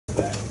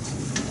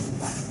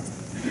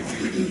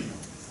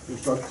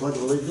start pledge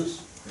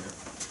allegiance.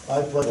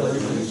 I pledge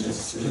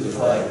allegiance to the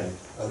flag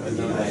of the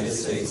United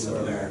States of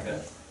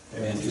America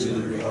and to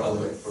the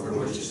republic for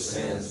which it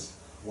stands,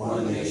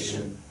 one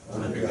nation,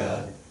 under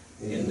God,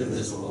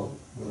 indivisible,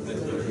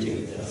 with liberty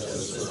and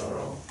justice for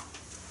all.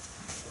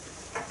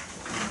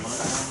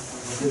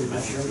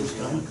 My shirt is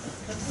coming.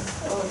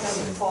 Oh, it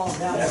hasn't fallen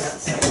down yet.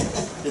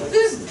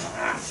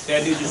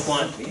 I do just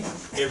want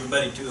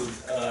everybody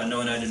to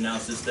know, and I'd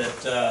announce this, that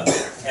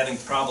having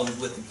problems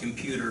with the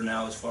computer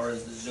now as far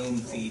as the Zoom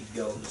feed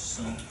goes.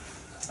 So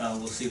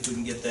we'll see if we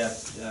can get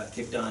that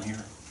kicked on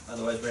here.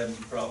 Otherwise, we're having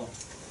some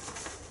problems.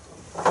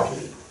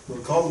 Okay,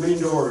 we'll call the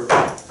meeting to order.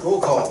 Roll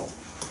call.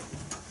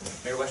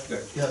 Mayor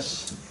Westergaard.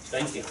 Yes.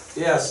 Thank you.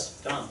 Yes.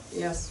 Tom.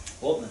 Yes.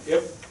 Boltman.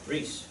 Yep.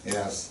 Reese.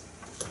 Yes.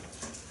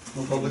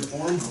 No public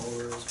forum?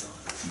 Over is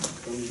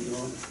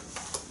gone.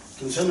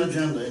 Consent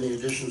agenda, any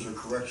additions or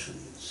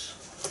corrections?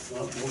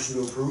 Not, motion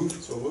to approve?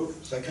 So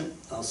moved. Second?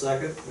 I'll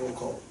second. Roll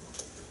call.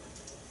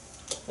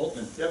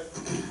 Boltman. Yep.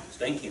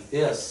 Thank you.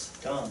 Yes.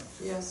 Tom.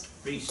 Yes.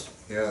 Reese.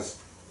 Yes.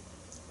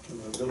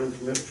 Building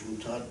permit from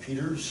Todd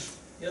Peters.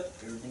 Yep.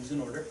 Everything's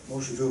in order.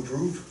 Motion to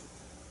approve?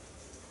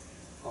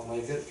 I'll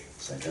make it.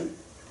 Second?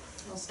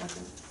 I'll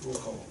second. Roll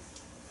call.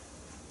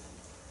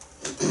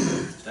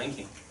 Thank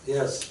you.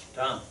 Yes.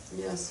 Tom.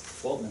 Yes.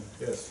 Boltman.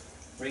 Yes.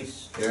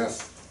 Reese.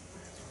 Yes.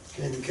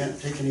 Okay, we can't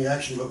take any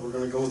action, but we're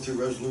gonna go through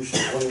resolution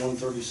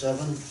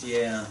 2137.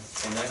 Yeah,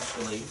 and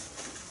actually,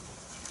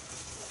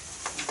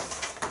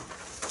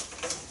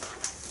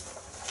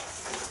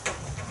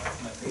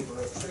 my paper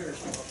upstairs,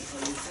 so I'll show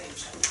you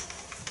things.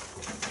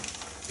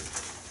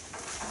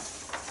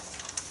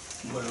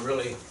 What I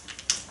really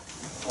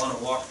want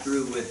to walk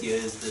through with you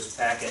is this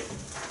packet,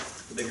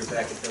 the bigger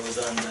packet that was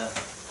on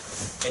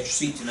at your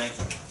seat tonight.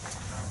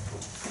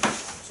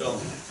 So,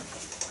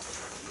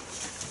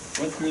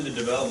 went through the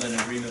development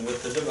agreement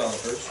with the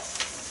developers,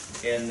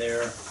 and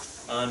they're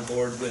on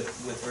board with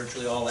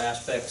virtually all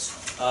aspects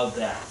of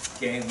that.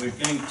 Okay, we're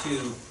going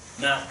to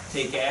not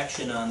take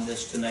action on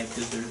this tonight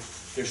because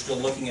they're still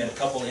looking at a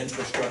couple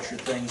infrastructure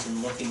things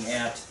and looking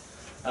at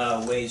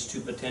ways to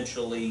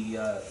potentially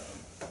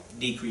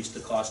decrease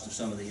the cost of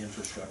some of the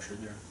infrastructure.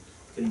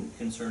 They're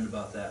concerned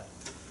about that.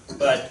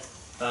 But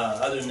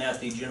other than that,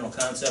 the general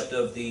concept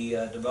of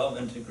the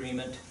development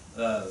agreement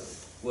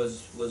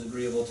was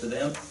agreeable to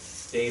them.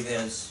 Dave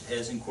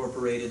has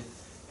incorporated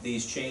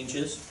these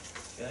changes.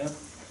 Okay.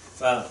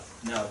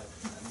 Now,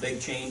 a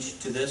big change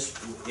to this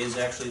is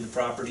actually the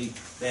property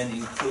then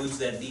includes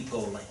that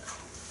depot land.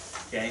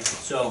 Okay,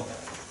 so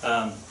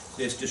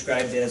it's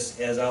described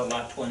as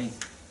outlot 20,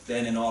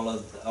 then in all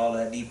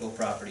that depot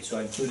property. So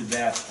I included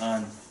that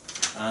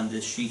on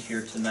this sheet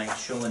here tonight,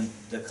 showing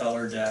the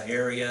colored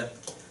area.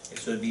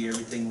 So it'd be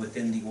everything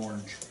within the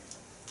orange.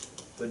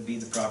 Would be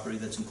the property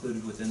that's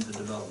included within the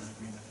development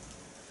agreement.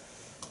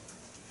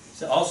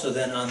 So also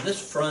then on this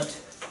front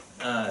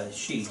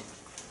sheet,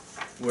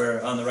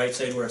 where on the right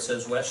side where it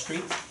says West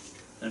Street,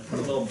 and I put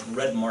a little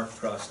red mark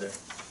across there.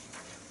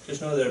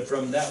 Just know that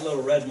from that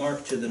little red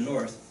mark to the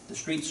north, the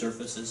street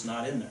surface is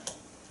not in there.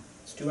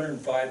 It's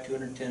 205,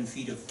 210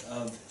 feet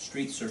of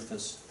street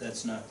surface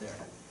that's not there.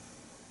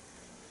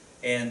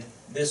 And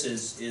this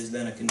is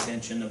then a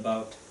contention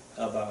about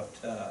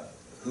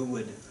who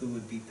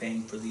would be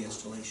paying for the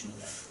installation of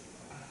that.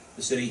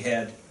 The city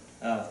had.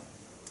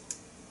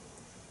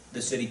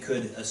 The city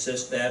could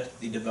assist that.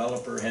 The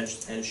developer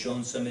has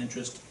shown some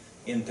interest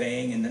in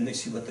paying, and then they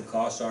see what the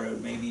costs are. It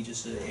may be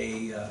just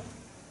a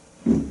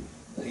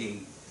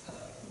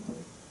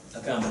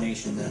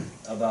combination then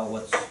about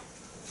what's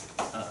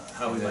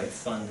how we might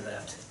fund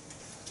that.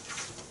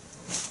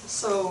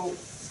 So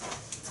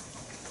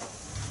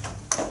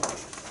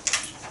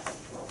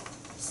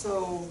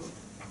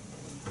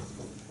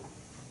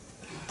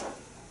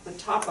the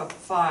top of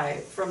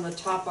 5, from the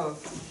top of,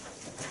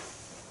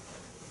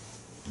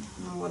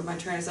 what am I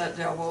trying, is that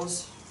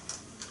Delvos?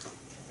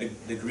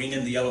 The green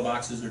and the yellow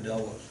boxes are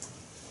Delvos.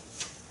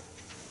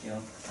 You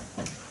know?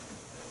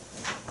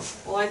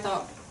 Well, I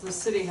thought the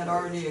city had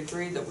already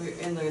agreed that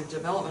in the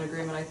development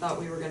agreement, I thought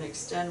we were gonna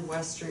extend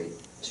West Street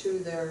to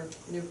their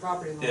new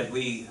property line. That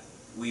we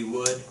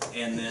would,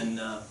 and then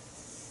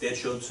they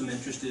showed some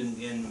interest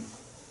in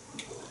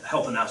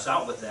helping us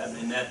out with that,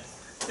 and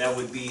that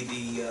would be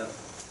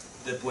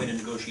the point of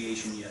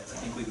negotiation yet. I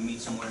think we can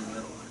meet somewhere in the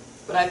middle.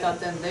 But I thought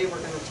then they were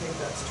gonna take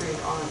that street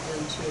on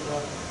into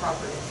the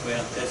property.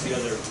 Well, that's the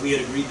other, we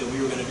had agreed that we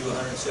were gonna do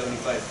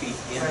 175 feet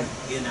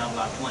in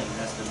outlot 20,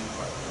 that's the new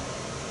part.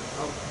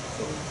 Oh.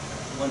 So,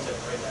 one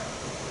second, right back.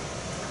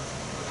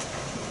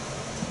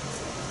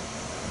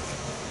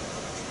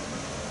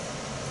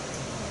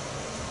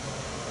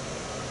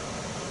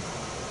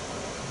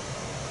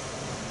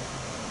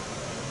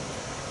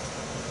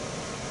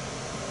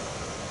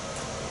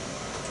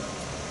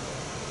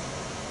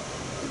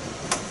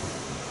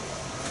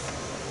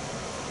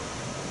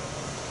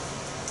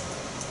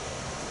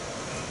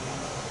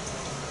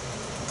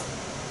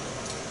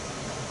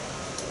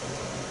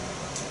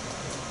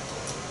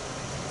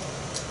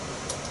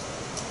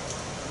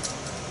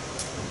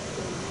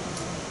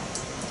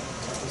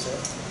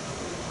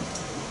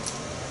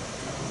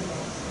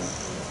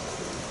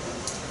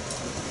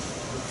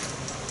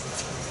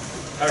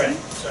 All right,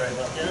 sorry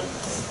about that.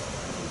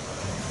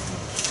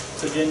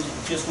 So Jen,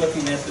 just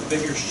looking at the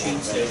bigger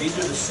sheets there, these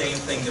are the same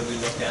thing that we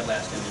looked at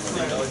last time.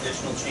 There's no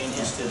additional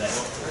changes to that.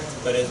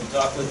 But as we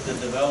talked with the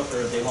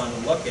developer, they want to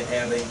look at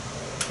having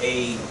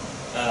a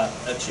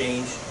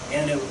change,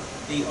 and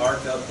the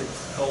arc of the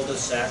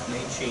cul-de-sac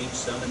may change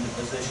some, and the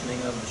positioning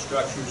of the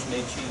structures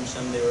may change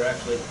some. They were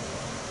actually,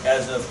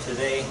 as of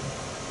today,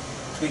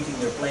 tweaking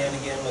their plan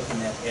again, looking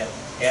at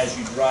as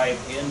you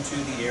drive into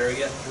the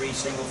area, 3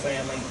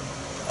 single-family,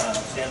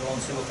 standalone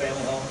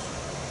single-family homes,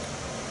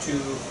 2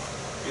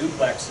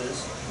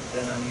 duplexes,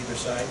 then on either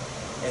side,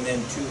 and then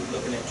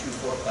looking at 2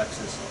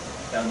 fourplexes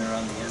down there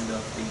on the end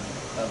of the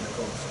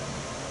cul-de-sac.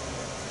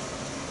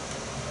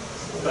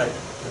 But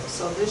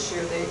So this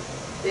year,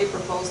 they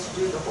proposed to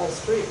do the whole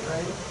street,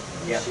 right?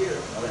 This Yeah. year,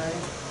 right?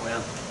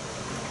 well,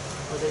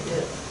 Or they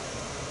did,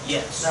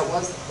 yes, that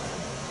was the plan.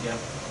 yeah.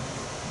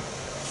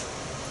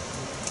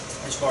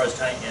 As far as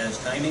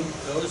timing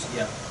goes,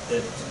 yeah,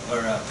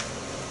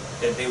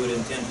 that they would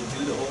intend to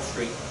do the whole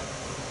street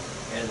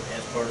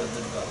as part of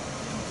the development.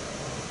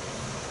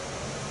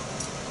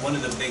 One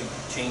of the big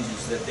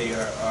changes that they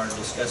are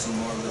discussing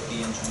more with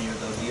the engineer,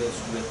 though, deals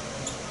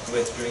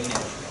with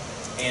drainage.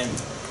 And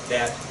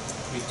that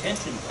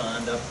retention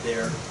pond up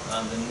there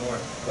on the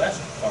northwest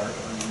part,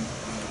 or the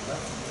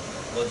left,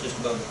 well, just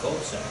above the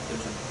cul-de-sac,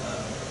 there's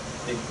a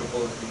big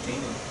proposed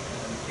retaining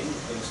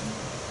basin.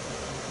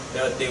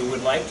 What they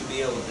would like to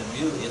be able to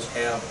do is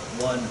have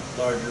one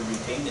larger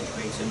retainage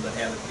basin, but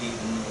have it be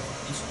even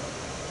northeast.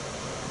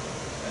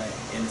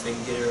 And if they can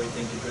get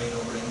everything to drain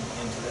over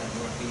into that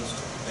northeast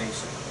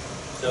basin.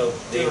 So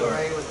they Do are,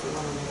 away with the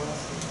one on the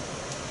west.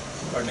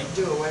 pardon me?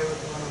 Do away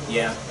with the one on the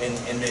Yeah,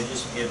 west. and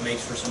it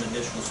makes for some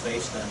additional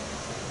space then,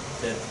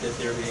 that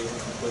they're able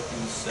to put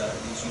these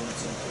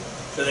units into.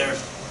 So they're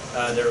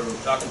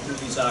talking through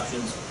these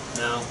options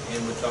now, and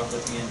we'll talk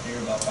with the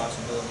engineer about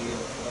possibility of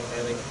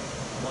having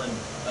one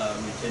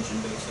retention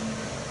basin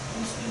there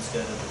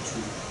instead of the 2.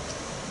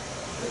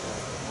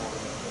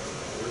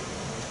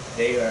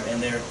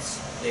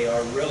 They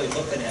are really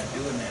looking at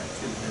doing that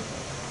too. That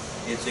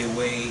it's a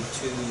way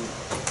to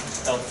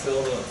help fill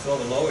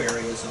the low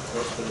areas, of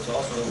course, but it's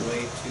also a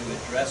way to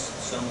address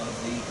some of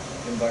the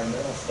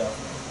environmental stuff,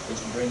 which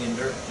is bringing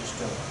dirt just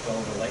to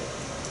overlay.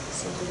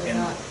 So do they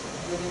and- not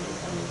get into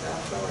coming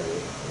back, or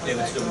They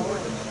would still be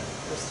working on it.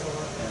 They're still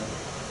working.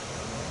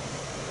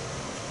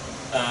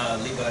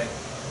 Levi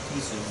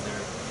Thies is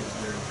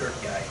their dirt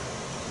guy,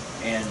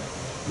 and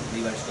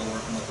Levi's still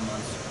working with them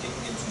on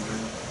getting some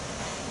dirt.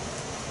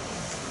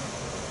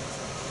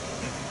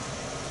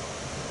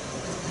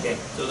 Okay,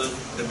 so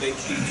the big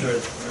sheets are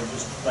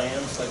just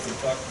plans like we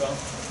talked about.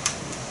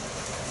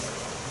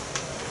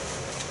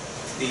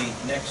 The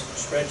next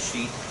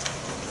spreadsheet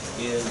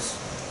is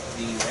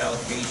the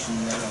allocation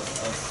then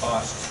of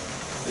costs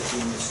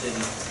between the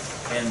city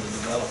and the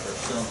developer.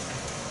 So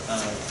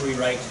 3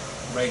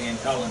 right-hand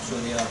columns show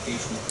the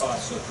allocation of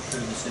costs. So for sure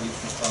the city is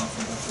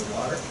responsible for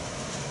water,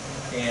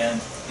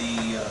 and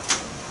the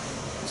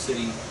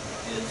city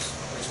is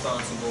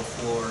responsible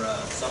for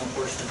some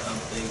portion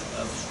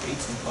of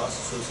streets and costs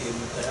associated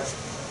with that,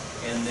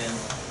 and then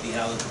the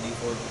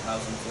affordable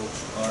housing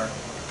folks are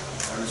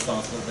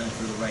responsible then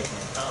for the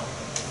right-hand column.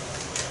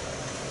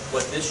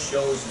 What this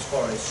shows as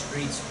far as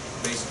streets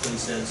basically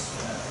says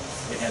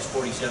it has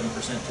 47%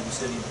 to the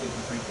city and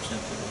 53%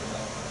 to the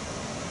developer.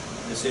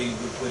 The city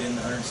would put in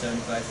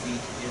 175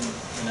 feet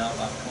in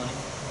Outlot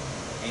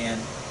 20, and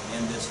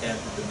this had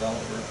the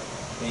developer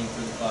paying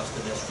for the cost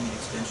of that street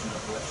extension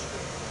of West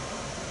Street.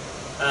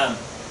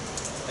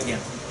 Again,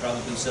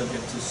 probably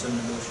subject to some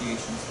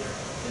negotiations there.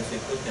 As they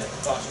put that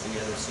cost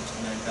together,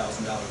 $69,000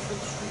 for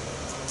the street,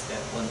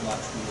 that one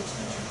block street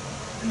extension,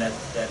 and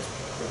that's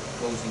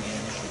posing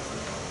an issue for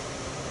them.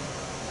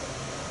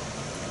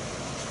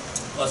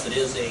 Plus, it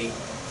is a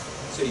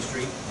city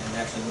street and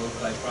actually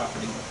roadside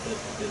property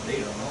that they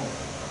don't own.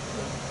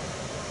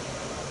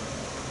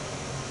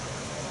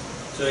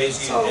 So as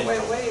you... So,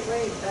 wait,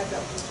 back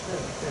up just a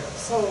bit there.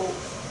 So,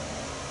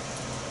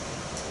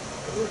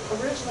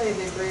 originally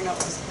the agreement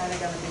was kind of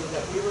going to be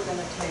that we were going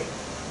to take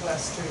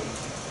West Street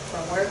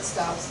from where it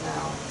stops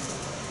now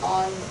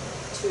on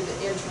to the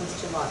entrance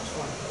to Lot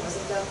 20.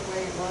 Wasn't that the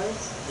way it was?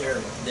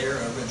 Their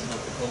original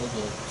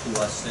proposal to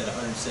us said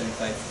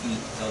 175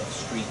 feet of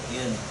street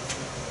in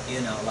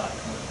Outlot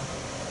 20.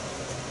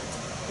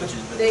 Which is...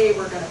 They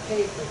were going to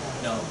pay for that.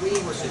 No, We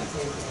were the going to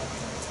city. pay for that.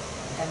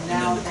 And And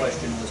now then the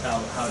question was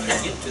how do you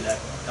get to that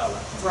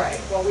Outlot 20?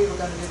 Right, well, we were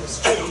going to do the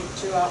street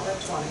to Outlet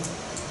 20.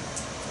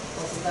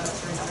 Wasn't that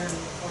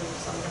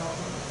 340-some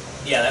thousand?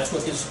 Yeah, that's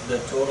what the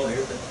total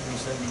here, the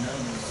 379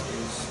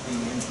 is the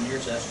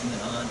engineer's estimate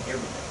on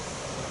everything.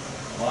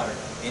 Water,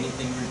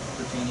 anything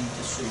pertaining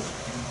to sewer,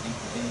 anything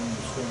pertaining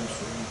to storm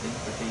sewer, anything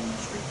pertaining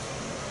to streets.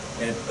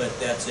 But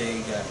that's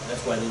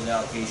why those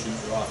allocations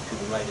are off to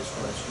the right as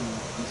far as who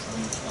should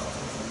be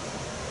responsible for it.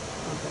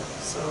 Okay,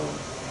 so,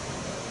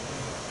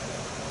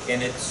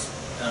 And it's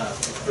a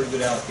pretty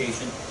good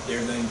allocation.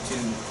 They're going to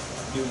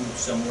do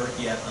some work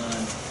yet on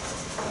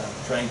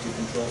trying to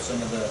control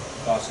some of the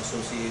costs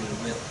associated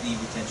with the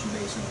detention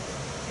basin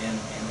and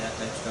that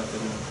type of stuff.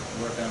 We're going to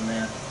work on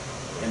that.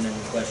 And then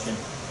the question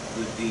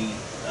would be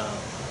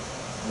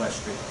West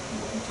Street.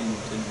 We'll continue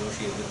to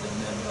negotiate with them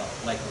then about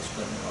likely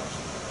splitting costs,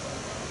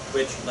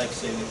 which, like I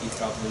say, Vicky's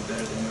probably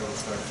better than where we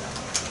started out.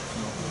 So,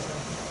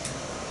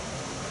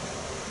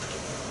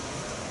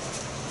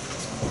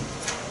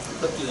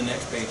 flip to the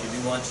next page. I do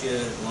want you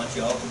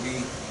all to be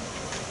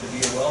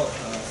well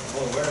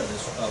aware of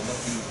this,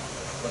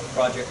 what the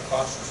project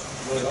costs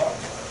really are.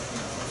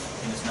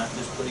 And it's not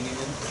just putting in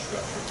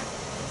infrastructure.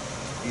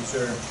 These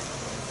are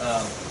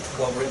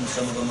well written.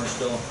 Some of them are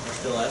still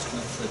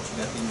estimates. But you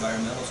got the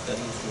environmental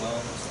study as well.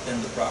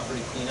 Then the property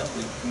cleanup.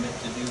 We commit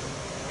to do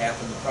half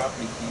of the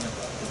property cleanup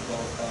up to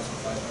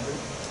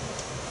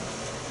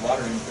 $12,500.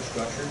 Water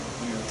infrastructure.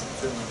 We are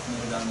certainly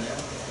committed on that.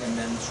 And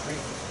then the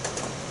street.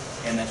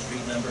 And that street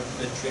number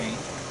could change.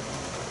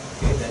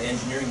 Okay, that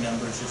engineering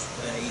number is just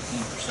 18%,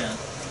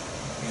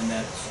 and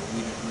that's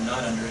we're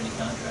not under any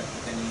contract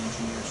with any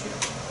engineers yet.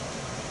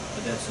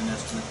 But that's an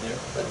estimate there.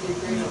 But the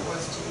agreement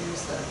was to use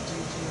that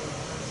DG.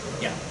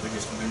 Yeah, we're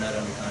not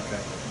under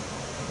contract with them.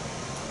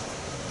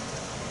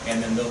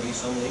 And then there'll be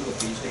some legal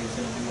fees. Dave's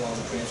going to do all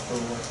the transfer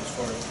work as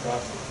far as the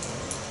property.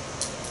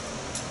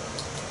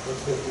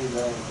 What's 15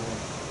 grand?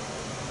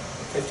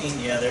 15.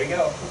 Yeah, there you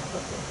go.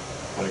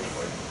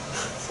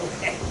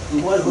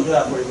 You want to look it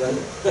up for you, buddy?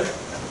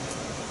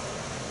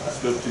 That's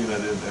 15 I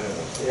didn't have.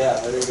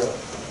 Yeah, there you go.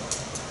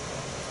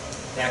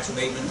 Tax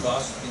abatement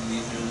costs.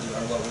 These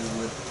are what we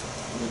would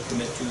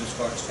commit to as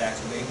far as tax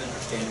abatement.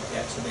 Our standard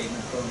tax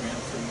abatement program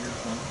for years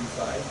 1 through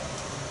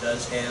 5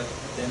 does have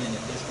then an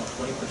additional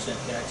 20%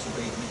 tax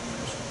abatement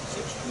years 6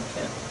 through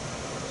 10.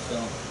 So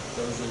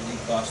those are the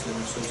costs that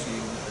are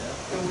associated with that.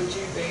 And would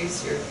you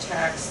base your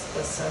tax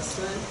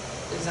assessment,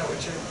 is that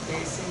what you're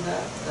basing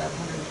that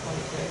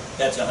 120K?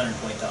 That's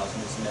 120,000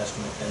 is an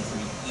estimate then for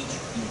each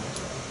unit.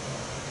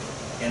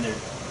 And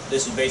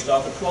this is based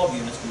off of 12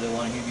 units because they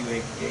want to give you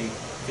a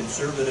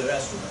conservative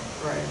estimate.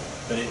 Right.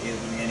 But it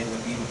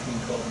would be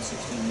between 12 and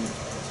 16 units.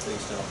 It's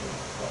based off of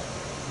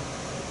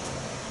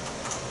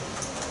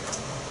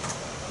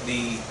 12.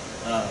 The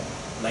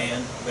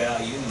land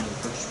value, the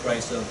purchase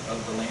price of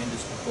the land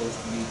is proposed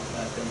to be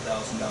 $10,000,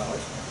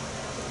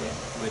 okay,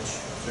 which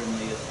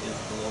certainly is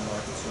below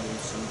market, so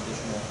there's some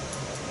additional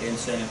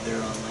incentive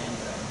there on land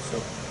value. So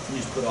you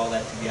just put all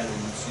that together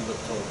and you see what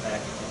the total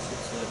package is.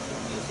 It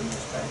certainly is a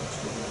nice package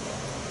to go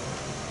along.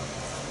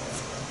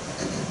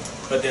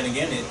 But then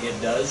again, it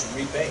does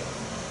repay.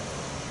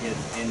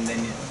 And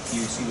then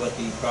you see what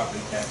the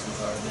property taxes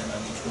are then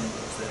on each one of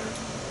those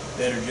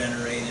that are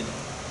generated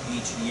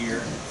each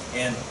year,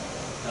 and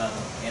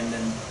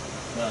then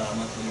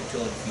monthly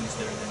utility fees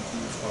there then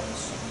too, as far as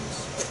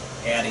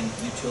adding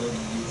utility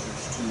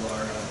users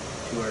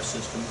to our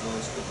system is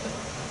always a good thing.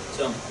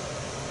 So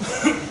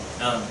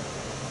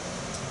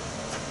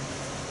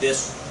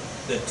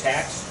the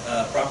tax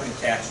property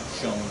tax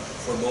shown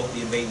for both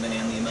the abatement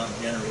and the amount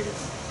generated.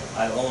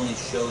 I only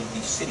showed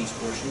the city's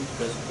portion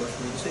because, of course,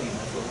 we're the city, and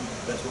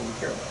that's what we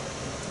care about.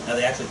 Now,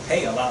 they actually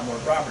pay a lot more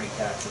property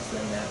taxes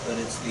than that, but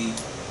it's the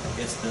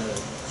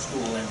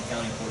school and the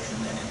county portion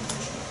then in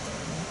addition.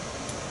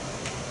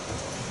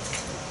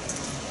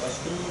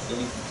 Questions?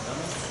 Any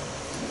comments?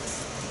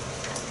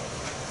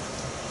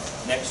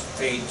 Next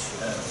page,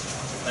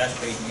 last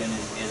page again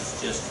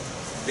is just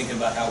thinking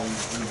about how we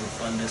would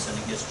fund this, and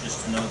I guess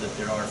just to know that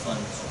there are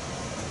funds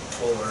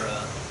for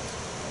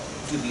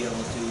to be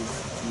able to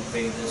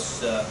pay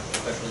this,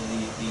 especially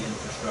the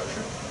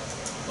infrastructure,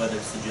 whether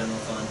it's the general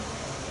fund,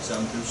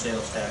 some through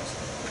sales tax,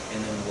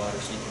 and then the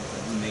water sinking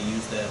fund. We may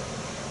use that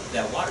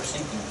water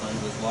sinking fund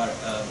was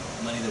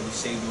money that we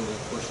saved over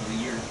the course of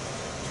the year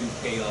to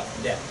pay off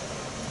debt,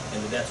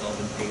 and the debt's all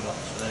been paid off.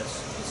 So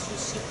it's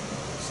just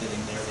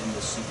sitting there in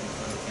the sinking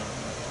fund account.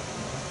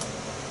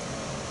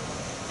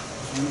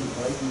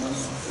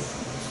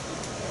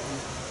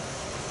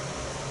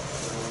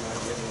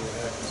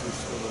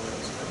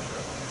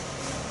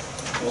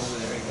 Oh,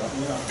 there you go.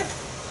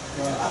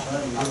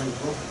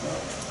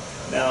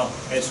 Now,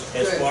 as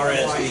far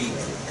as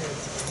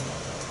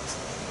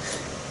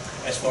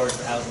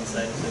the housing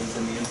side of things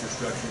and the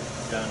infrastructure,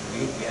 John,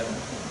 we haven't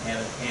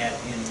had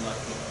any luck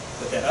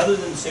with that. Other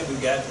than to say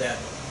we've got that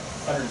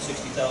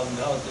 $160,000 that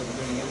we're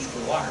going to use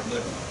for water,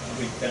 but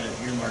we kind of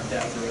earmarked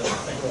that for other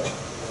things.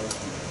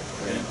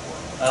 Okay.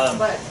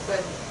 But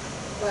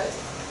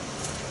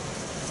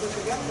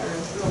the governor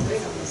is real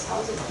big on this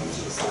housing thing.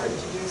 She's starting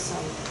to do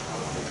some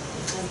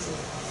intensive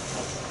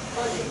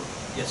funding.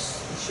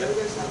 Yes. You sure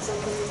there's not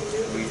something we can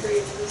do to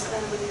create this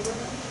kind of a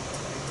neighborhood?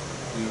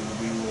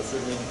 We will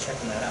certainly be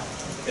checking that out,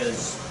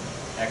 because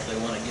actually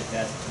I want to get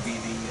that to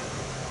be the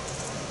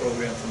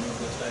program for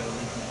Northwest Iowa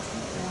Lincoln.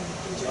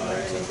 Did you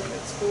learn anything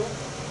at school?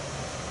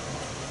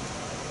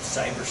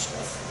 Cyber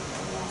stuff,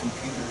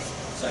 computers,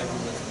 cyber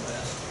was the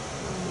best.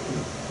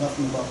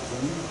 Nothing about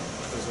Zoom.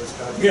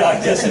 Yeah, I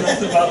guess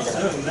enough about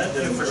Zoom. That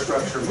didn't work.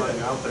 Infrastructure money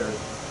out there.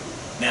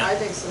 Now, I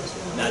think so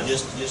too.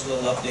 just a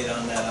little update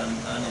on that,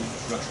 on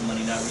infrastructure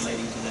money not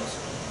relating to this.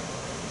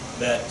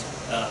 that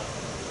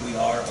we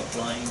are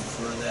applying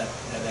for that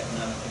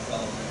economic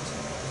development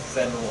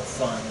federal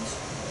funds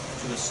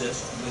to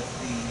assist with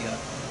the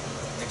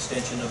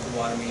extension of the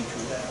water main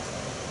through that.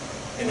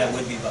 And that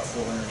would be about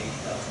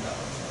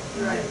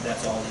 $480,000. Right.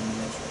 That's all in the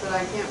mix. But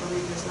I can't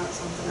believe there's not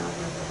something out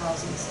here for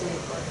housing state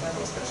or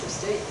federal, especially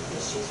state,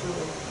 because she's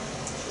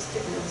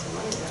kicking in some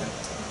money there.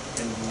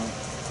 And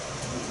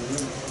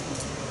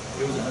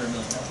it was $100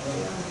 million.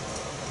 Yeah.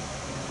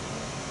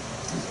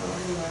 So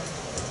anyway,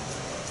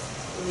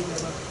 we need to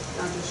look,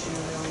 not just you,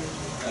 they all need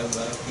to. I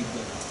will keep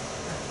looking.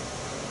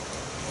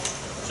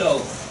 So,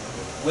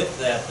 with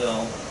that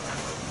though,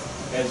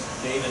 as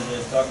David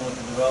is talking with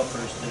the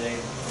developers today,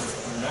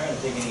 we're not gonna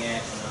take any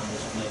action on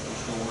this tonight. We're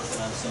still working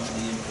on some of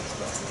the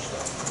infrastructure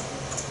stuff.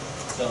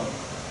 So,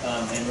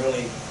 and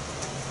really,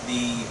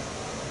 the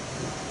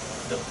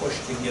push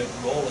to get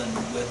rolling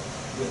with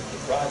the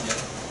project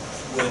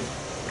would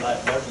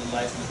largely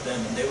lies with them,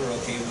 and they were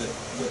okay with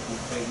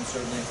waiting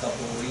certainly a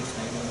couple of weeks,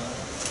 maybe a month,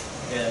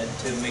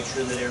 to make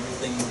sure that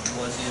everything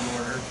was in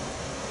order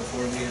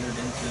before we entered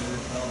into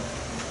development.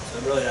 So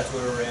really, that's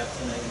where we're at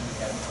tonight in the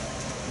cabinet.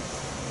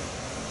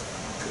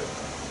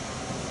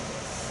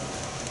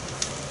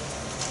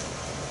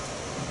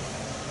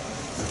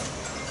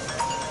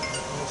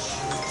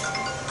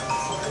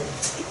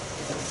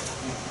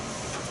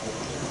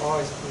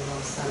 Always put it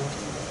on sound.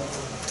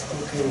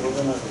 Okay, we're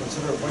gonna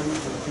consider appointment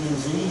for the P and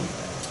Z.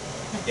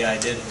 Yeah, I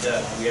did,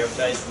 we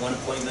advertised one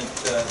appointment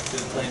to the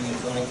Planning and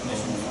Zoning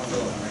Commission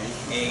for the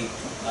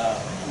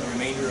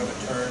remainder of a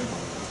term.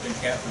 It's been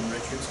Catherine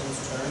Richardson's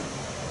term.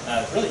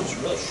 It's a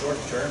really short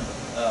term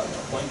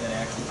appointment,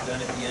 actually. It's done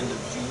at the end of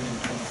June in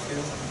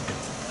 '22.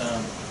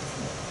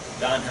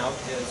 Don Hout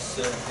has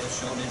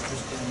shown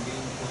interest in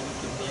being appointed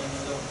to the Planning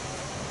and Zoning.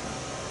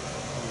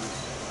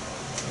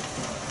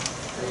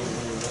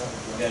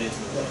 That is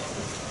the plan.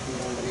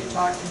 Have you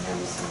talked to him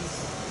since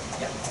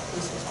Yeah.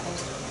 this was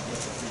posted?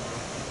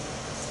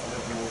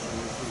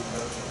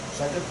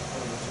 Second?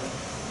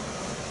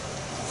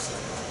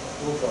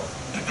 Roll call.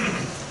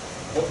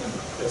 Bolton.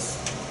 Yes.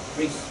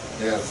 Reese.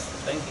 Yes.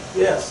 Thank you.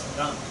 Yes.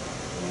 Don.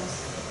 Yes.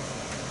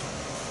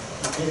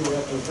 Okay, we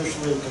have to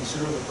officially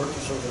consider the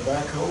purchase of the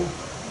backhoe.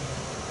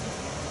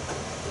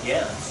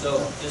 Yeah, so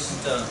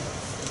just, up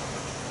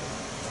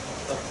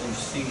and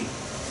see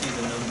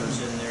the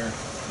numbers in there.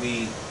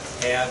 We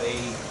have a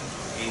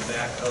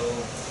backhoe,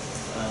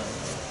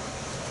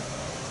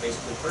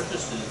 basically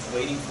purchased, and it's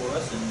waiting for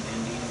us, and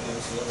Dean gave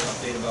us a little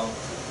update about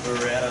where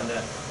we're at on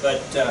that.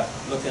 But,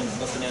 looking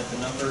at the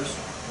numbers,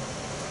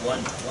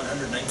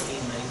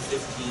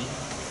 $119,915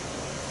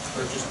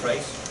 purchase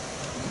price.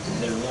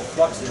 There's a little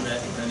flux in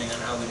that depending on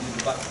how we do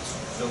the buckets,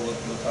 so we'll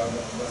talk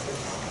about the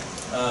buckets.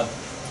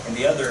 And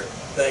the other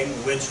thing,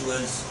 which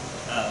was,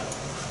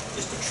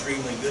 just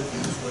extremely good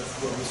news, was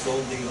what we sold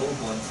the old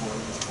one for,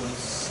 was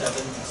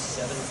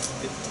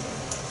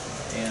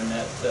 $27,750. And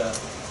that,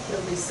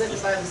 He'll be sitting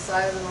by the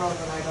side of the road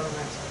when I go to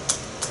Mexico.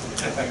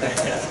 I'm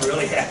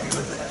really happy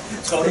with that.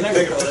 So the next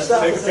one,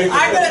 Take a picture.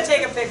 I'm gonna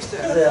take a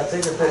picture. Yeah,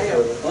 take a picture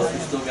of it. Plus, we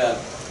still got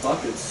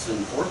buckets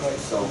and forks to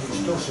sell We from.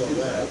 still sell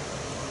that.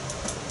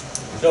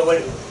 So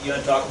what, you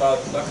wanna talk about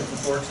buckets and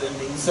forks then,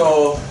 Dean?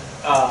 So,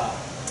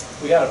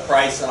 we got a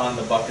price on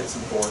the buckets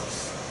and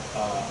forks,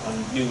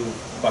 on new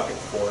bucket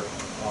fork.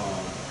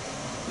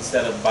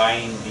 Instead of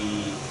buying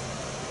the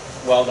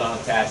weld-on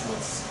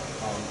attachments,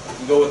 if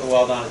you go with the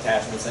weld-on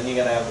attachments, then you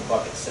gotta have the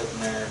bucket sitting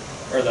there,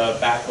 or the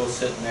backhoe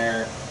sitting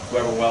there,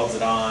 whoever welds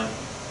it on.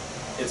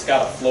 It's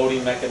got a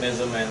floating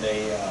mechanism and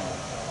a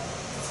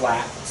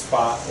flat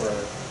spot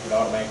where it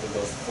automatically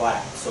goes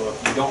flat. So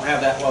if you don't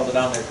have that welded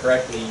on there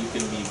correctly, you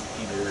can be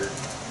either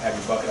have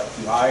your bucket up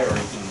too high, or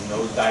you can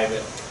nose dive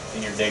it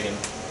and you're digging.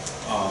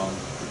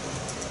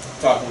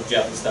 Talking with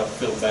Jeff and stuff,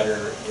 feel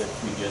better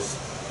if we just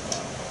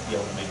be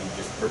able to maybe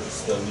just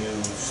purchase the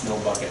new snow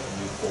bucket and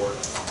new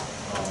forks.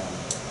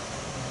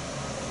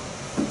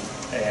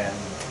 And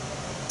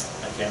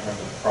I can't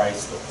remember the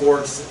price. The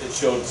forks, it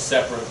showed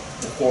separate,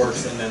 the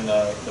forks and then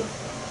the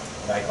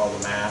what I call the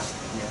mast.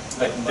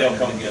 Like they'll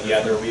come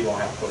together, we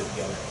won't have to put it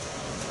together.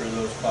 For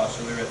those costs,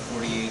 so we were at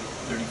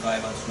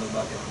 $48.35 on snow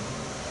bucket,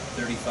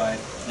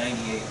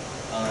 $35.98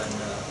 on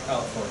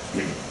pallet forks.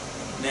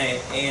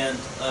 And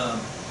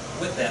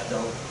with that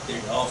though, they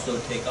also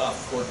take off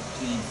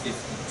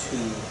 $14.52.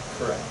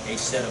 Correct. A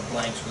set of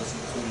blanks was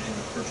included in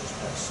the purchase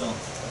price, so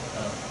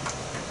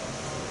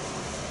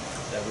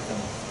that would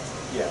come off.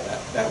 Yeah,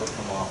 that would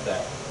come off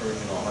that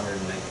original $119,000.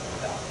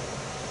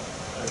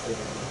 I think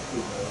it would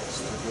be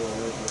nice to go in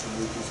with a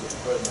new piece of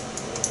equipment, and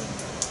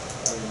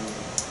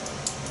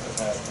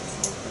have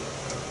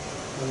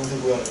I don't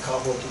think we ought to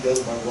cobble it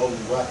together by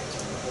welding brackets.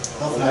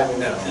 Nothing.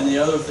 No. And the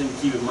other thing to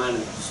keep in mind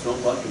is the snow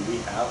bucket we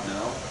have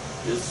now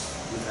is,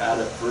 we've had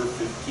it for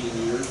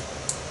 15 years.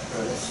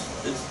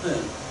 It's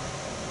thin.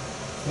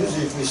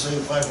 Usually if we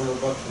save $500, we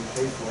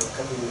pay for it, a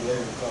couple of years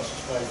later, it costs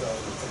us $5,000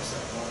 to fix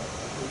that car.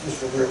 We just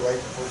figured it right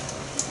the first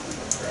time.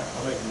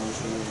 I'll make a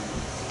motion to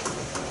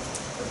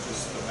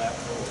purchase the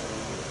backhoe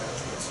and the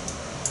attachments.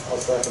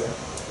 I'll second it.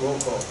 Roll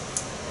call.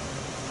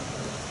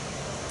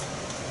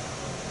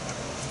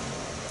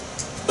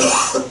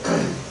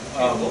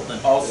 well then.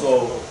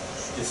 Also,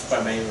 just if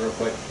I may real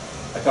quick,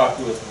 I talked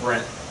with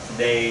Brent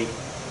today,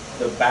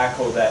 the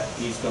backhoe that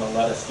he's gonna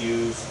let us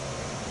use,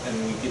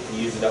 and we get to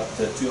use it up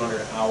to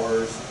 200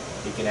 hours,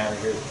 he can have it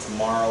here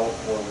tomorrow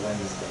or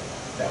Wednesday.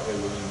 That way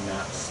we're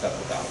not stuck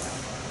without it.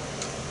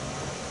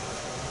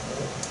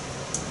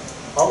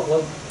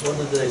 When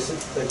did they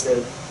think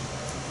that?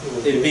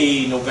 It'd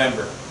be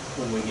November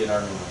when we get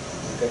our new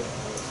one. Okay.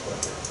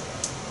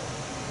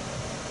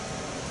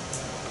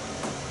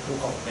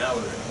 Now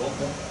we're ready. Roll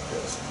call.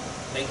 Yes.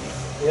 Thank you.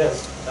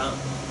 Yes. Tom?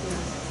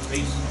 Yes.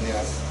 Reese?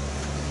 Yes.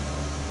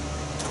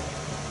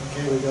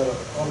 Okay, we got an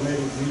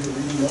automated meter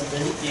reading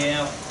update.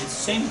 Yeah, it's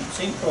the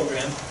same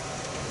program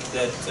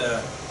that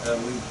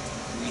we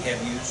have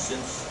used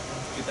since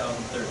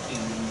 2013.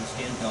 And this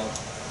handheld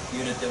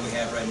unit that we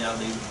have right now,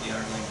 they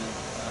are going to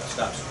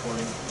stop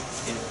supporting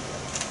it,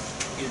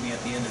 excuse me,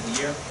 at the end of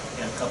the year.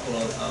 And a couple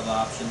of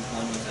options.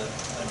 One was a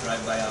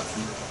drive-by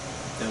option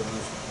that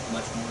was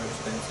much more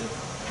expensive.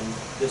 And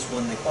this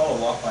one they call a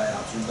walk-by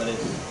option, but it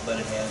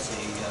has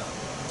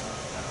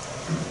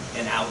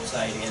an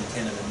outside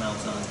antenna that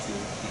mounts onto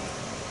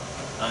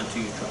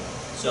your truck.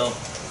 So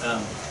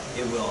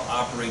it will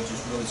operate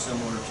just really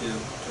similar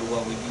to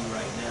what we do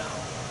right now,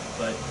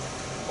 but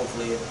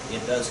hopefully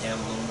it does have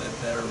a little bit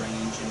better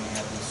range, and we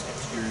have this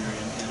exterior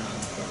antenna on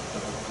the truck to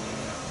hopefully.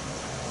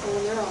 So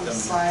when they're on the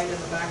side and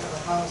the back of the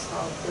house,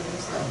 how good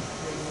is that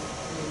reading?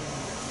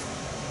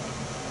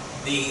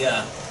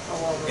 How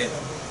well does that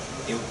read?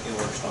 It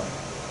works fine,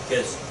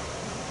 because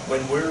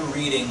when we're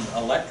reading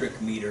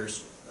electric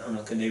meters, I don't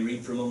know, can they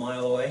read from a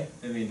mile away?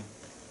 I mean,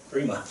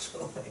 3 miles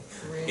away.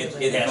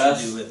 Really? It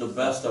has to do with The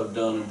best I've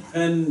done,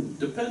 and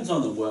depends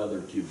on the weather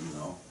too, you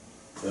know.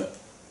 But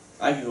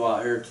I can go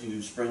out here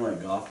to Spring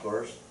Lake Golf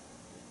Course,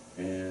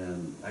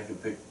 and I can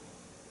pick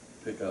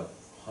up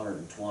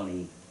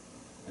 120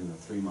 in the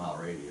 3 mile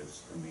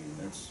radius. I mean,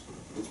 it's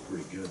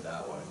pretty good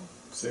that way.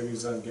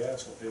 Savings on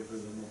gas will pay for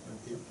them.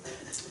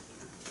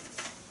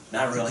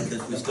 Not really,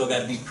 because we still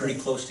got to be pretty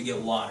close to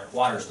get water.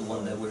 Water's the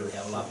one that we would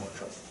have a lot more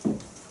trouble.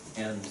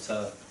 And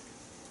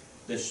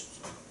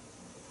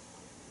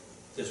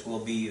this will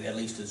be at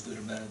least as good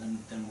or better than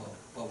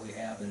what we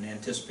have, and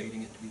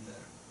anticipating it to be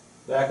better.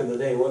 Back in the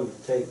day, what did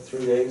it take,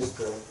 3 days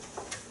to?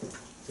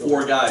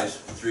 4 guys,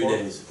 3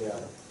 days. Yeah.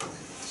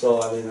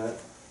 So, I mean,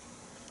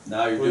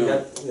 Now you're doing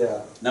it.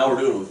 yeah. Now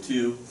we're doing it with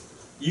 2.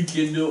 You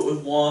can do it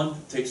with 1.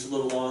 It takes a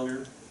little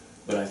longer,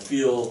 but I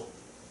feel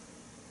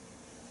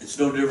it's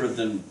no different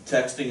than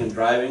texting and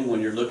driving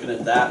when you're looking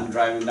at that and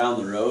driving down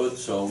the road.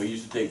 So we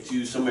used to take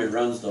 2. Somebody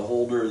runs the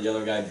holder, the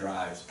other guy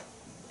drives.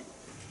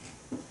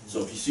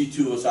 So if you see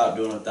 2 of us out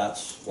doing it,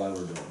 that's why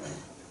we're doing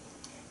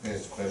it.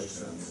 Next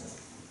question.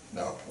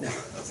 No.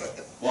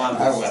 Well,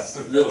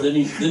 then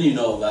you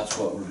know that's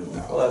what we're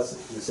doing. Well, that's,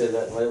 you say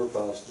that labor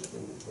cost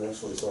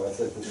eventually, so I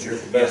think we should get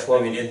the Yeah, best one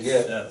I mean, we can it's,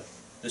 get.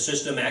 the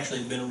system actually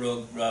has been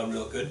real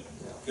good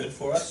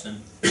for us,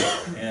 and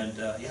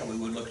yeah, we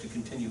would look to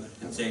continue it.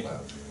 It's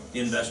the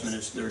investment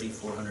is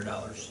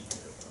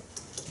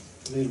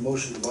 $3,400. Need a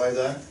motion to buy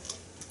that?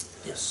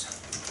 Yes.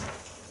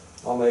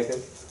 I'll make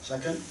it.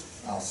 Second?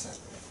 I'll second.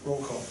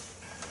 Roll call.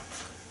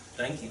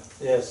 Thank you.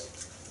 Yes.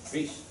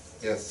 Reese?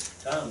 Yes.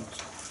 Tom?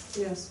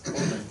 Yes.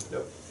 Coleman?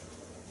 Yep.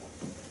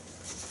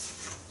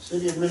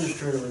 City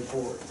administrator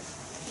report.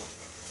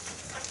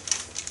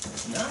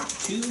 Not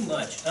too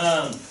much.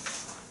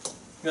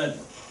 Good.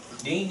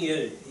 Dean,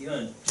 you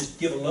want to just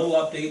give a little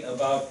update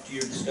about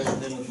your discussion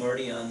then with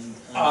Marty on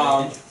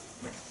drainage?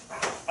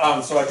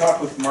 So I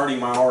talked with Marty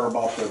Mauer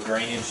about the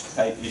drainage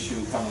type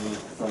issue coming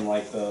from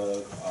like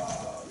the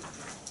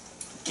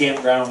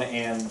campground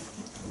and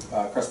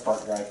Crest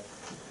Park Drive.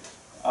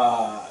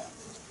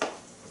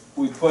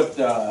 We put, Is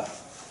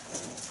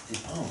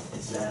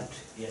that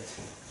it?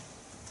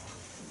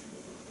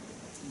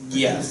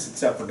 yes,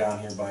 except for down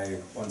here by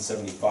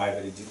 175,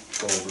 I did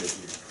go over it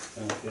here.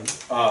 Okay.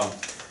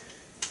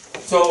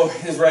 So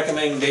his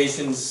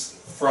recommendations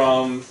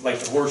from like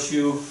the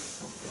horseshoe,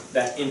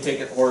 that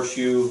intake at the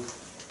horseshoe,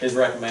 his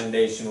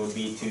recommendation would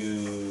be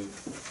to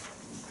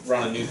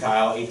run a new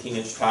tile,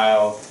 18-inch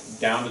tile,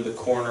 down to the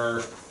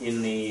corner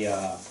in the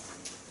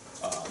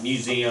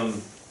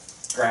museum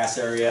grass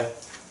area.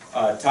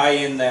 Tie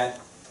in that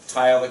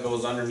tile that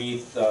goes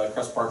underneath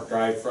Crest Park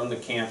Drive from the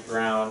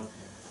campground.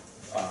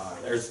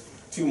 There's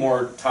 2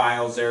 more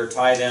tiles there,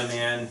 tie them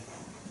in,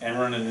 and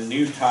running a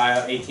new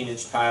tile,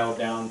 18-inch tile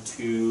down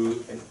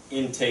to an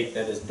intake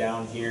that is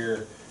down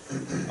here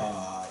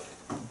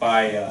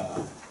by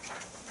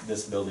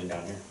this building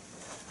down here.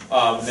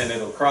 And then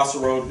it'll cross the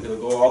road, it'll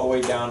go all the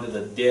way down to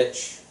the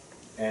ditch,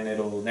 and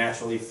it'll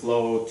naturally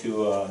flow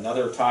to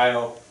another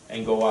tile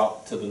and go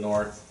out to the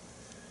north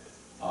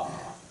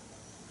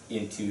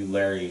into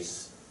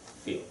Larry's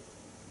field.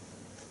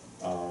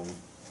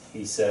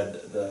 He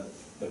said the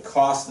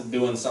cost of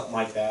doing something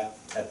like that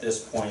at this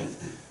point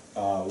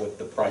with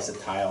the price of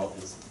tile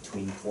is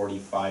between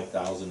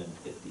 $45,000 and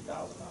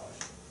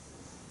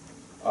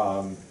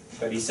 $50,000.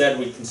 But he said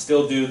we can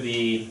still do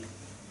the,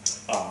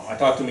 I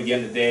talked to him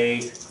again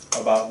today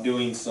about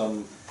doing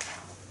some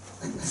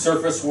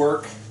surface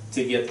work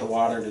to get the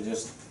water to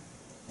just,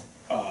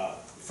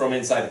 from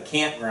inside the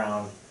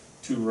campground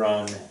to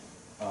run,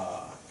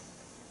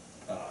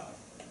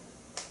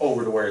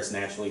 over to where it's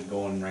naturally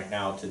going right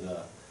now to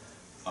the,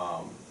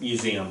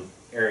 museum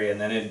area,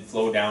 and then it'd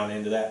flow down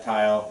into that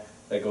tile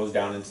that goes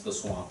down into the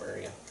swamp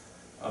area.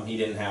 He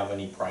didn't have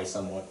any price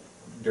on what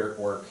dirt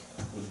work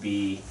would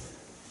be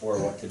or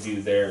what to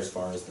do there as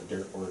far as the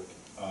dirt work.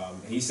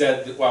 He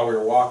said that while we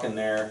were walking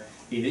there,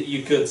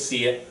 you could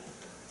see it,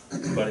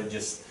 but it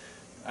just,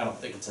 I don't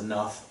think it's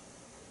enough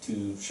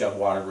to shove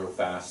water real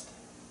fast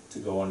to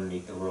go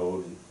underneath the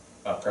road,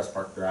 Crest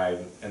Park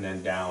Drive, and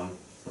then down,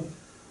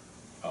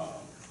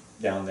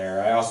 down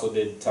there. I also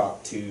did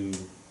talk to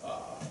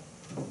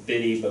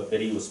Biddy, but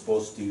Biddy was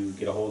supposed to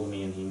get a hold of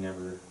me, and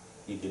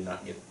he did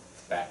not get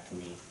back to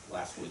me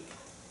last week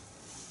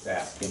to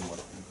ask him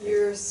what.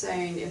 You're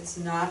saying it's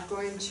not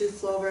going to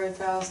flow very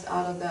fast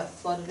out of that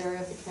flooded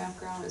area of the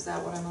campground? Is that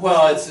what I'm understanding?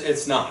 Well,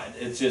 it's not.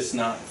 It's just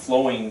not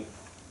flowing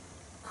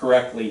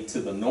correctly to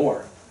the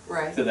north.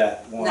 Right. To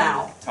that one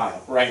Now.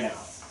 tile, right now.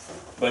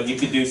 But you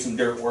could do some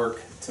dirt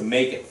work to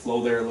make it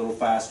flow there a little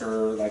faster,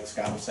 like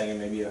Scott was saying,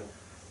 maybe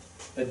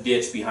a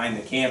ditch behind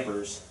the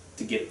campers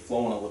to get it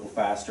flowing a little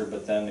faster.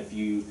 But then if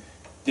you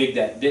dig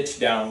that ditch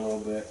down a little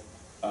bit,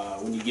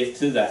 when you get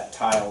to that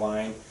tile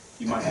line,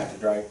 you might have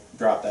to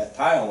drop that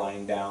tile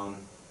line down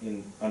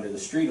in under the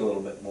street a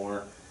little bit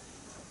more.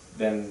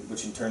 Then,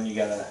 which in turn you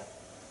kind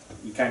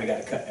of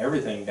gotta cut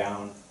everything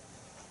down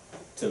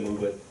to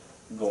move it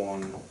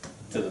going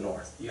to the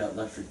north. You got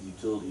electric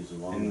utilities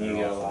along And there. you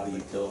got a also. lot of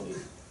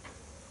utilities.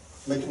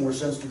 Makes more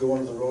sense to go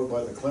under the road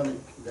by the clinic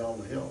down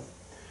the hill.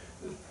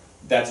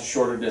 That's a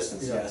shorter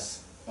distance, Yeah.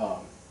 yes.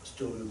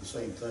 Still do the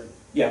same thing.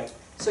 Yeah,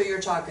 So you're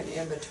talking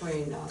in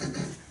between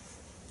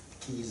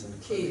Keys and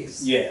the clinic.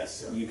 Keys?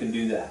 yes, Yeah. you can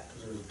do that.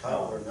 Because there's a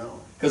tile there now.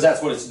 Because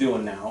that's what it's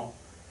doing now.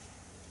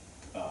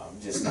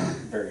 Just not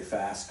very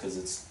fast,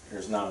 because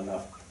there's not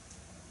enough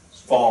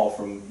fall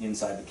from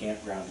inside the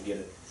campground to get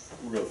it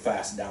real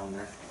fast down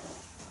there.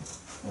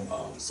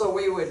 So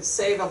we would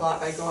save a lot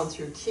by going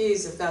through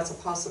Keys if that's a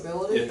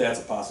possibility? If that's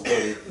a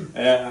possibility.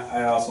 And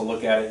I also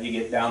look at it, you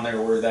get down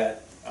there where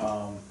that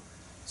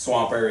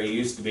swamp area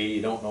used to be,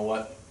 you don't know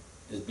what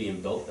is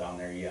being built down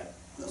there yet.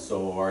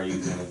 So are you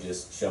gonna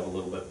just shove a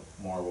little bit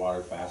more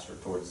water faster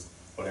towards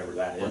whatever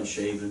that is?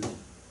 Unshaven.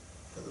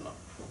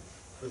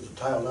 There's a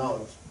tile now,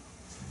 it's,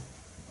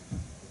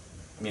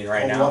 I mean,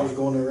 right all the now, water's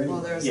going there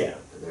Well, anyway.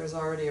 there's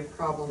already a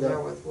problem there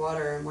with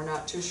water, and we're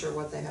not too sure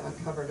what they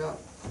haven't covered up,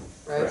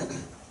 right?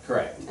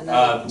 correct. And then the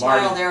tile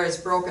Marty, there is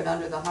broken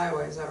under the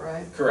highway, is that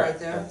right? correct, Right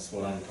there? that's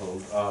what I'm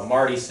told.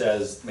 Marty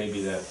says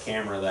maybe the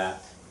camera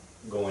that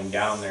going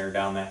down there,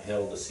 down that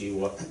hill to see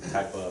what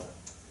type of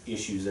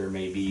issues there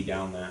may be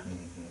down that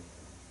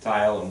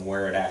tile and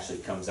where it actually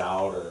comes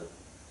out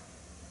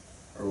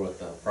or what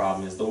the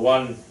problem is. The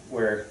one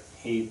where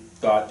he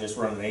thought just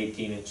running an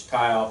 18-inch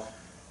tile,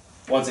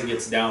 once it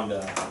gets down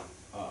to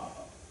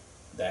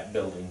that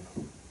building,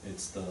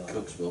 it's the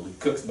Cook's building.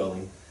 Cook's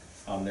building.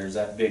 There's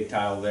that big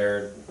tile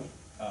there.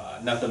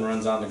 Nothing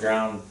runs on the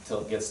ground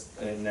till it gets,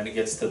 and then it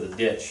gets to the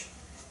ditch.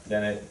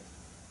 Then it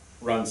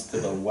runs to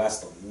the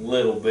west a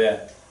little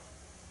bit,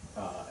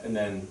 and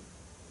then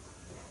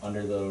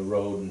under the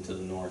road and to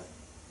the north.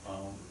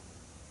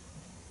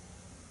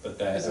 But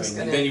that, Is I this mean,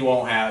 gonna-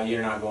 then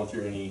you're not going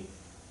through any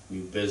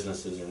new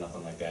businesses or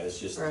nothing like that. It's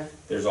just, Right.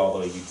 there's all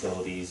the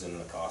utilities and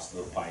the cost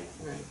of the pipe.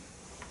 Right.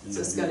 You Is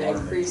this gotta do gonna water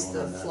increase main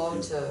the on that, flow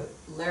too. to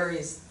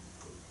Larry's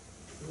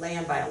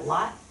land by a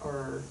lot,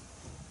 or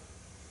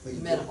We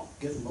can minimal?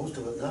 Getting most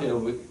of it now.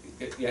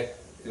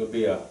 It'll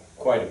be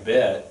quite a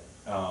bit.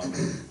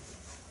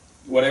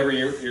 Whatever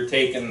you're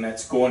taking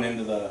that's going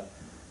into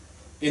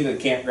the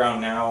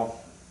campground now,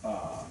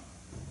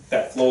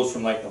 that flows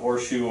from like the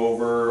horseshoe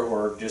over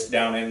or just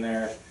down in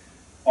there,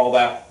 all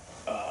that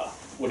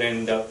would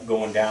end up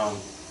going down,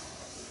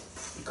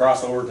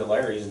 cross over to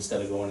Larry's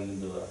instead of going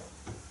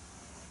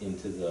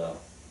into the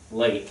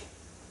lake,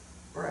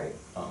 Right.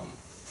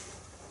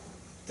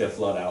 to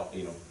flood out,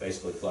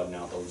 basically flooding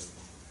out those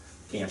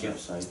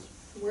campers. Campsites.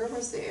 Where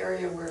was the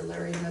area where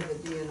Larry had the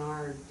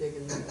DNR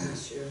digging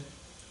this year?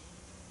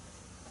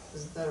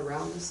 Is that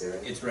around this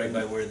area? It's right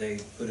by where they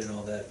put in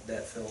all that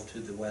fill to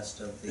the west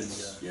of the,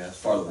 Yeah, it's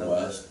farther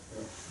west.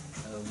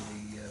 of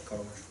the car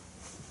wash.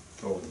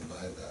 Over the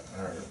viaduct,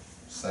 or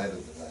side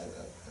of the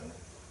viaduct.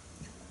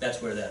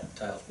 That's where that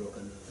tile's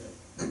broken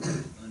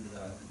under the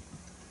highway.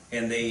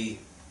 And they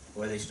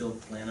still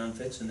plan on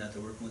fixing that,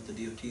 they're working with the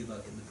DOT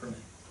about getting the permit.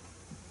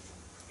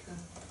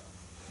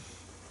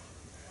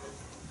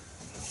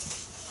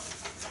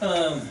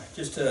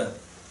 Just a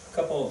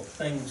couple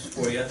things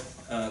for you,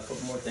 a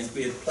couple more things.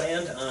 We had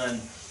planned on,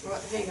 Well,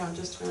 hang on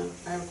just a minute,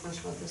 I have a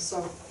question about this.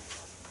 So,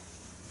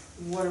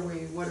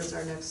 what is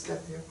our next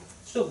step here?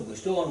 we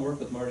still want to work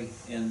with Marty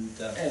and,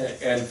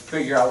 And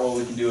figure out what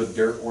we can do with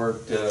dirt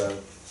work to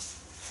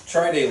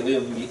try to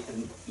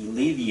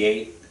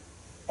alleviate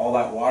all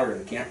that water in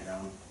the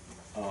campground.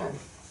 Okay.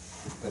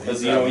 But he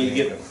Because, you know, probably you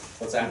get, ain't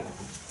what's that? gonna-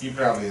 He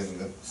probably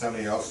isn't,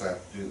 somebody else will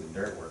have to do the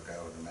dirt work,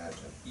 I would imagine.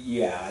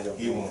 Yeah, I don't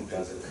He know if won't he do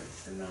does it.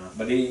 it or not,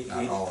 but he,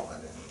 Not all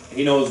of it.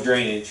 he knows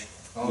drainage.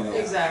 Oh, you know. yeah.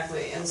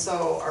 Exactly, and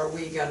so are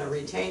we gonna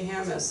retain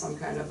him as some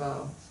kind of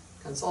a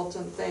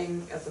consultant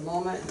thing at the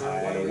moment, or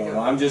I what are we don't doing? know,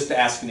 I'm just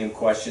asking him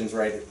questions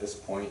right at this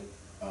point.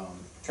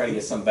 Try to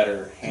get some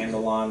better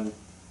handle on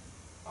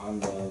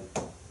the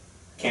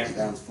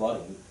campground's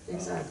flooding.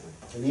 Exactly,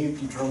 Can you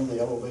determine the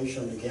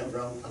elevation of the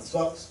campground? I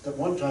thought at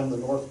one time the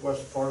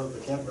northwest part of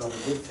the campground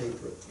did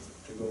taper it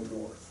to go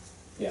north.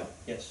 Yeah,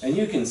 Yes. and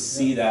you can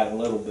see that a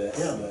little bit,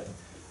 Yeah. but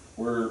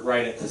we're,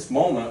 right at this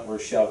moment, we're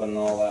shoving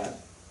all that,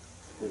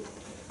 we're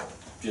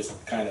just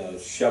kinda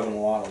shoving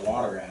a lot of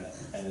water at it,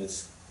 and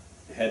it's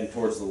heading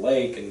towards the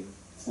lake and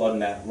flooding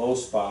that low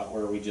spot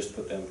where we just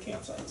put them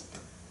campsites.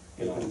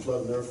 You It's been know,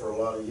 flooding there for a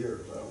lot of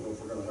years. I don't know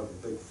if we're gonna have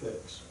a big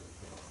fix.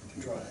 We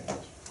can try.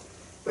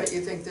 but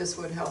you think this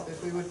would help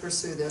if we would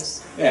pursue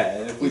this? yeah,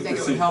 and if we You think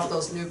it would pursue- help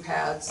those new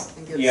pads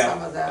and get Yeah,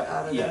 some of that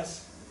out of there?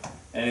 Yes,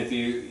 and if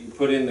you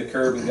put in the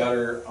curb and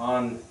gutter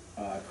on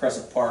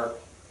Crescent Park,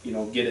 you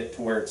know, get it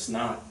to where it's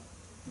not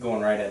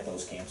going right at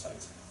those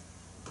campsites.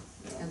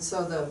 And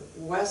so the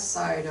west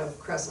side of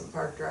Crescent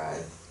Park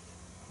Drive,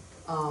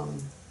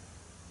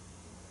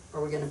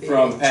 are we gonna be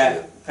able to? From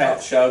Pat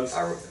Shugs,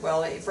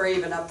 Well, for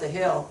even up the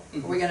hill, are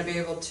we gonna be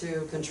able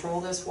to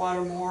control this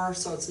water more,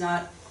 so it's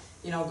not,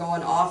 you know,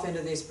 going off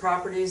into these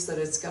properties, that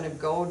it's gonna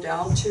go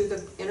down to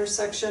the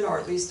intersection, or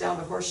at least down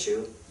to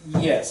Horseshoe?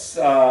 yes,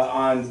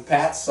 on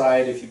Pat's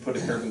side, if you put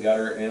a curb and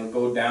gutter, it'll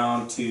go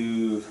down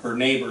to her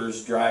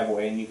neighbor's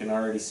driveway, and you can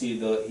already see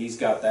he's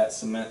got that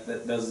cement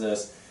that does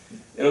this.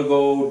 It'll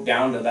go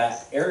down to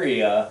that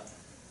area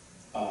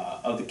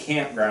of the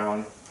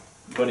campground,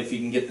 but if you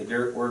can get the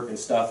dirt work and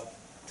stuff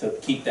to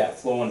keep that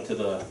flowing to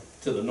the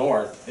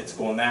north, it's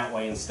going that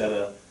way instead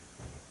of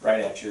right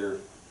at your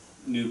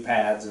new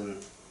pads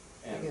and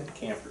Good.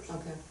 campers. Okay,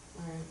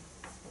 all right.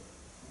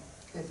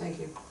 Okay, thank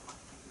you.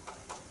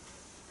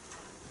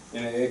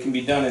 And it can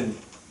be done in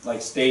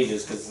like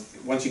stages, because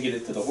once you get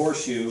it to the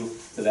Horseshoe,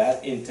 to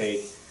that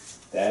intake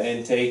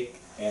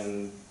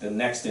and the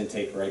next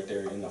intake right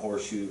there in the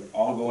Horseshoe,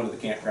 all go into the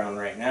campground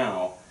right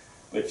now.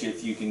 But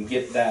if you can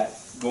get that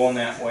going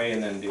that way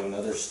and then do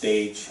another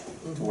stage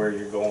to where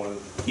you're going,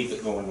 keep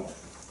it going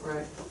north.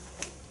 Right.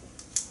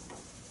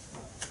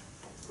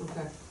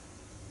 Okay,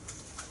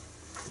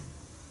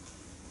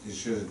 You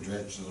should have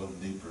dredged a little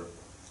deeper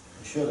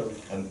We should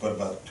have. and put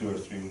about 2 or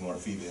 3 more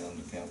feet in on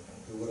the campground.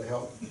 It would have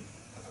helped.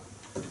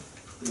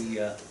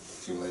 The,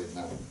 Too late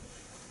now.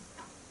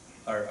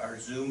 our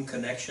Zoom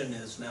connection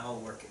is now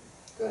working.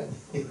 good.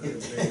 Make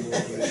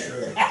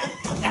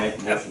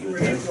a motion to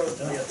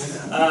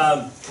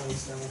adjourn.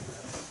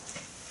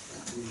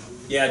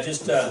 Yeah,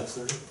 just a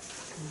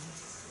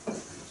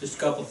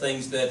couple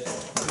things that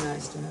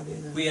Nice to have you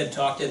there. we had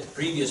talked at the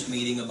previous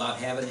meeting about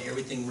having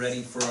everything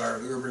ready for our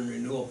urban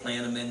renewal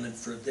plan amendment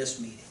for this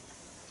meeting.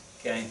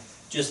 Okay,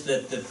 just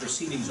that the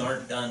proceedings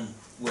aren't done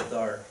with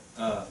our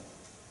bond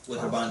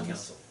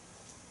council.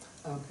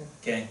 Okay,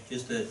 Okay,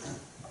 just that,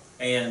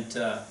 and,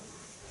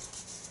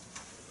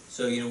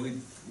 so, you know,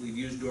 we've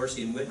used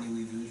Dorsey and Whitney,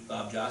 we've used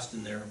Bob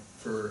Jostin there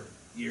for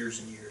years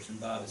and years, and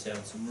Bob is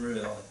having some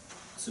real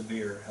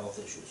severe health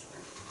issues.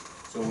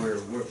 So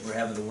we're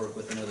having to work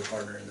with another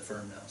partner in the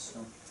firm now, so.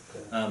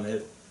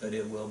 But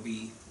it'll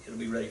be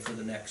ready for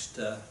the next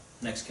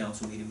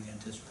council meeting, we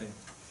anticipate.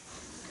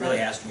 Really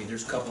has to be,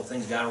 there's a couple of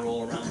things gotta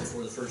roll around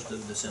before the 1st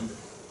of December.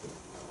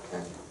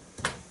 okay.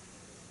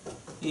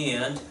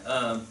 And,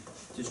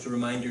 just a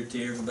reminder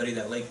to everybody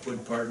that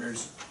Lakewood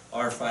Partners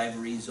R5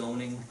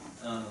 rezoning,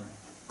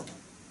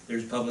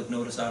 there's public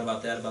notice out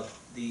about that, about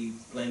the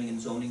planning and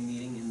zoning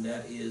meeting, and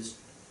that is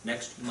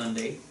next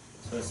Monday.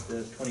 So it's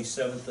the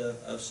 27th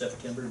of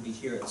September, it'll be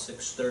here at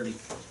 6:30.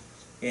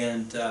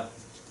 And,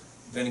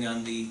 depending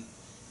on the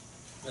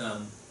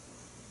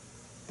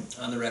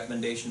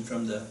recommendation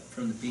from the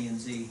P and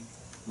Z,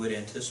 would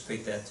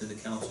anticipate that to the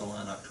council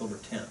on October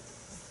 10th.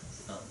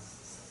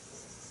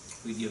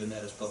 We've given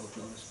that as public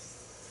notice.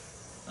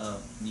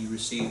 You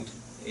received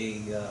a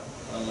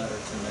letter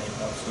tonight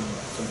about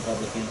some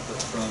public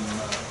input from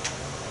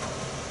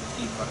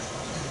Steve Parsons.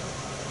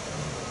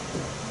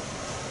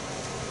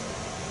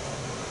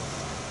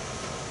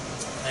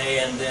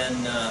 And then,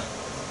 a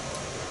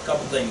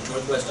couple things,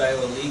 Northwest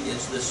Iowa League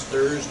is this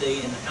Thursday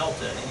in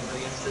Alta.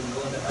 Anybody interested in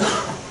going to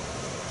Alta?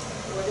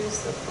 What is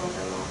the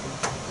program on?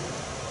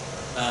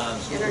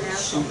 Shoot-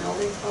 International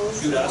Building Codes?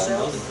 Shoot and us what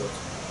and else? building codes.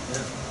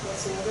 Yeah,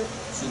 What's the other?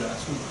 shoot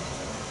us.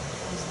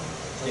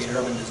 State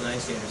Urban Design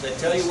Standards. I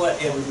tell you what,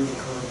 How we do the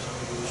curbs, how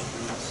we do the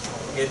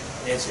streets.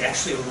 it's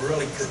actually a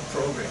really good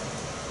program. Yeah.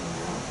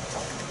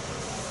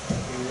 A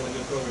really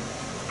good program.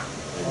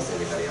 Is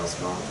anybody else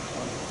going?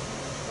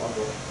 I'll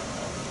go.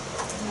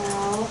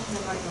 No, I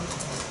might go.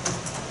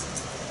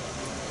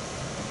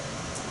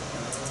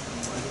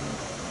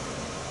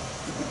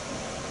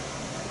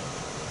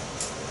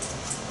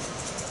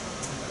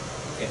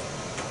 Okay.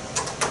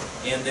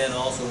 And then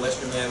also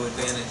Western Iowa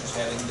Advantage is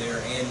having their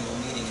annual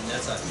meeting, and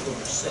that's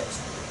October 6th.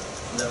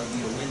 So that would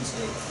be a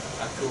Wednesday,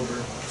 October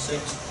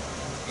 6th,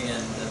 and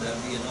that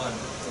would be an odd,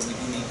 but we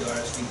do need to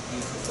RSVP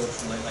for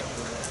folks who might like to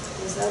go to that.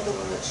 Is that the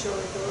one that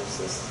Shirley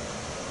Phillips is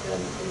going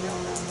to email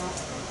now?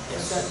 Or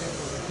is that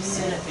different?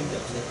 Yeah, I think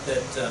that's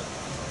it,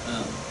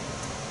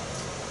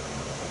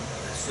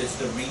 it's just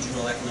the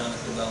Regional Economic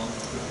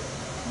Development Group,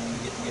 when we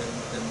get together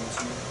with them once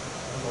a year.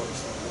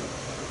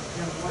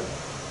 Yeah, what,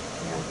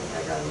 yeah, I think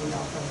I got an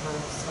email from her,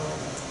 so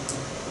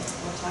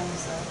what time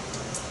is that?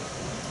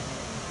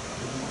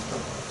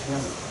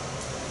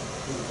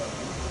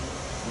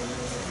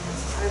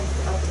 I'm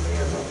up in the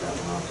air about that,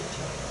 I'll have to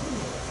check.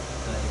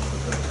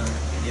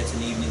 It's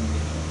an evening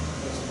meeting.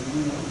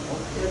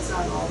 It's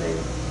not an all-day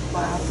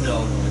class.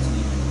 No, it's an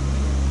evening.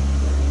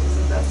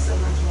 Isn't that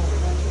similar to what we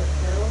went to at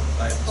Carroll?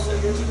 5 to Couple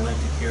 7, years we ago? went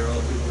to Carroll,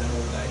 we went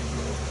over guys.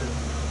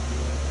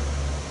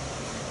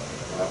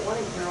 That one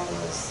in Carroll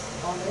was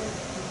all day.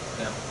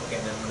 Yeah, okay,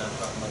 then we're not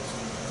talking about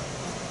some.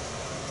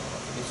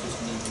 It's just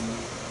an evening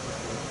meeting.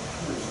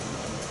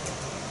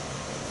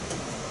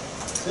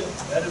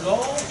 That is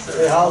all, sir.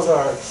 Hey, how's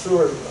our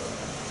sewer?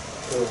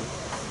 Lagoon?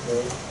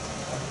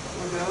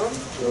 Lagoon?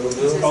 It's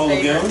his Oh,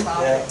 favorite Lagoon?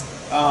 topic.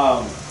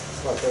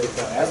 It's my favorite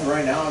time. As of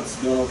right now, it's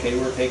doing okay.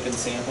 We're taking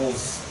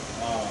samples.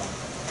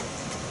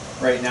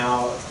 Right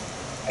now,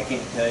 I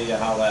can't tell you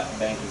how that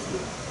bank is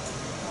doing.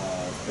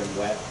 It's been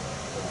wet.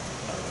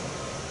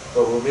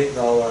 But we're meeting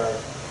all our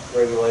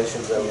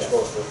regulations that we're Yes,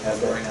 supposed to. as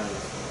of right now.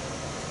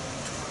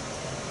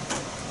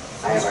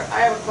 I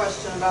have a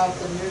question about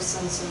the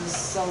nuisances.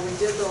 So we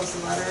did those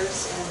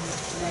letters in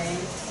May.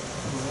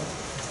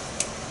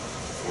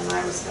 And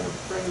I was gonna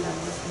bring them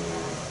with me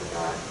and I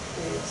forgot,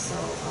 Dave, so,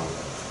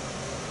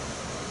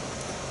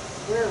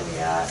 where are we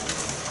at?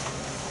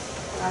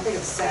 And I think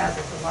it's sad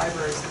that the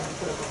library's gonna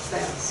put up a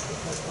fence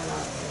because we're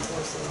not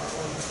enforcing our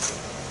ordinance.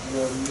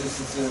 The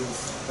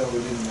nuisances that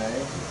we did in May,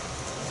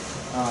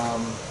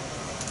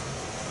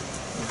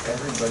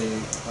 everybody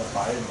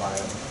abided by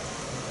them.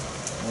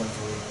 Ones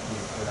we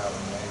put out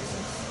in May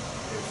since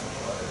there's some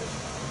letters.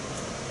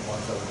 The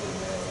ones that we did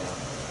in May, yeah.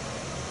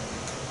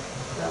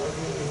 That would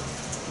be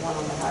one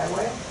on the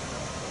highway.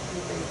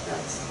 You think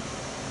that's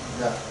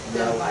That,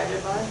 been that,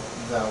 abided by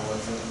that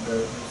wasn't,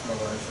 there's no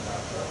letters in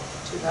that, but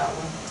to that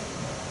one?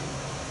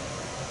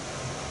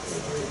 We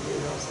need to review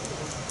those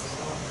again,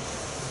 so.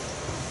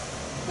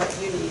 But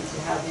you need to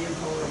have the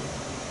info,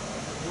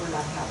 we're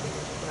not happy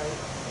with it, right?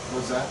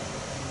 was that?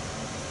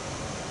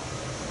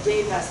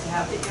 Dave has to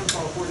have the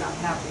info if we're not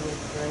happy with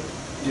it, right?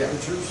 Yeah.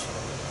 Pictures?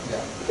 Yeah,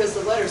 Because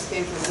the letters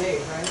came from Dave,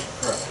 right?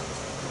 correct.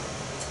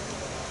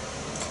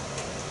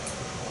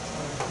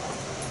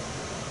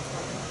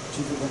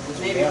 Chief of Police.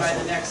 Maybe by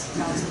the next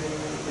council meeting,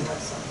 we can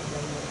have something.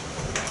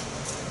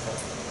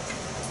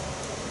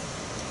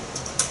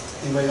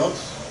 Anybody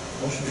else?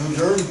 Motion to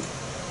adjourn?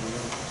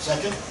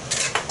 Second?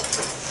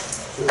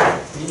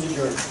 Meeting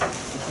adjourned.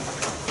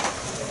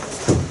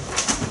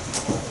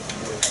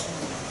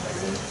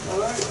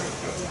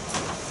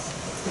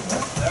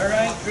 All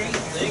right, great,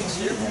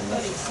 thanks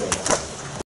everybody.